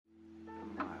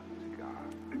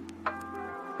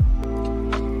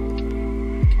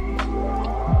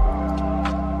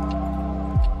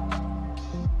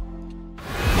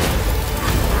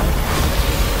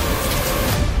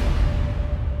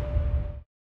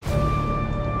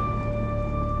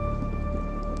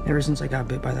Ever since I got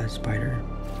bit by that spider,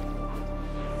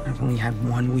 I've only had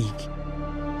 1 week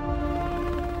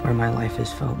where my life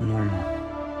has felt normal.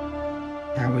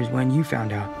 That was when you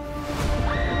found out.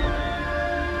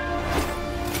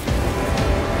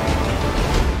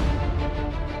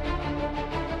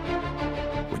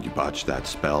 When you botched that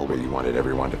spell where you wanted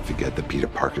everyone to forget the Peter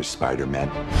Parker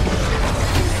Spider-Man,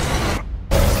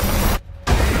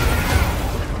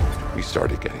 we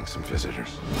started getting some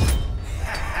visitors.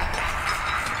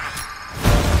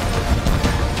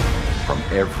 From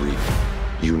every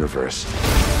universe.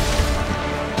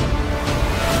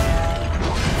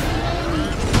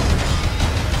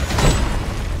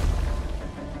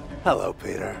 Hello,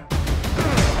 Peter.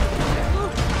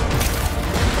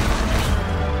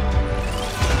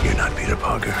 You're not Peter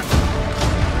Parker.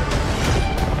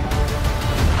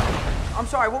 I'm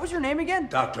sorry, what was your name again?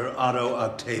 Dr. Otto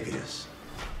Octavius.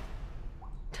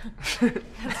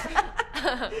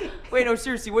 Wait, no,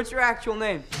 seriously, what's your actual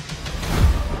name?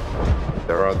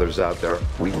 There are others out there.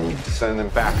 We need to send them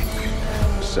back.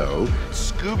 So,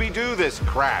 Scooby-Doo this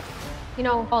crap. You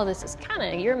know, all this is kind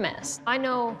of your mess. I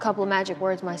know a couple of magic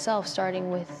words myself,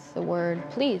 starting with the word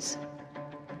please.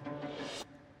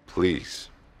 Please,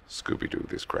 Scooby-Doo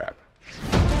this crap.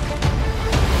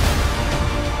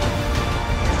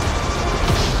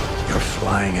 You're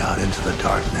flying out into the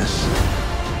darkness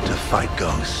to fight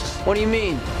ghosts. What do you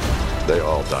mean? They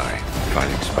all die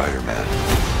fighting Spider-Man.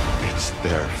 It's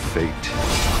their fate.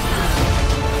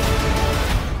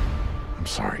 I'm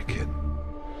sorry, kid.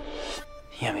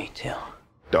 Yeah, me too.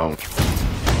 Don't.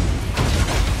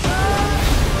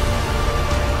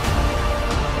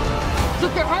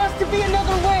 Look, there has to be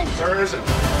another way! There isn't.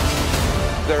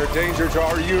 They're a danger to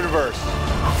our universe.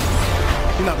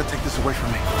 You're not gonna take this away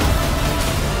from me.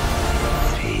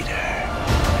 Peter,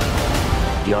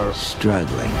 you're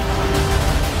struggling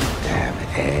to have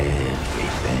everything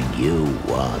you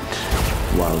want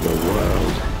while the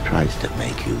world tries to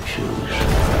make you choose.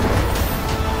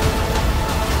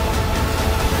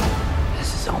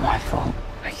 This is all my fault.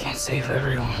 I can't save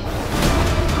everyone.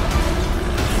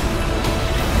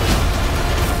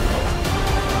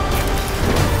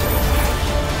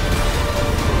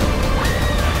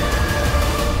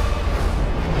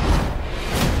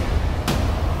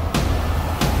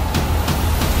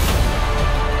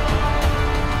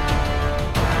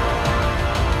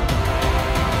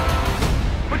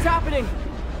 What's happening?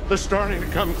 They're starting to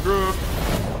come through,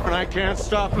 and I can't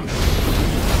stop them.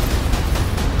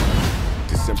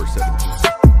 December 17th.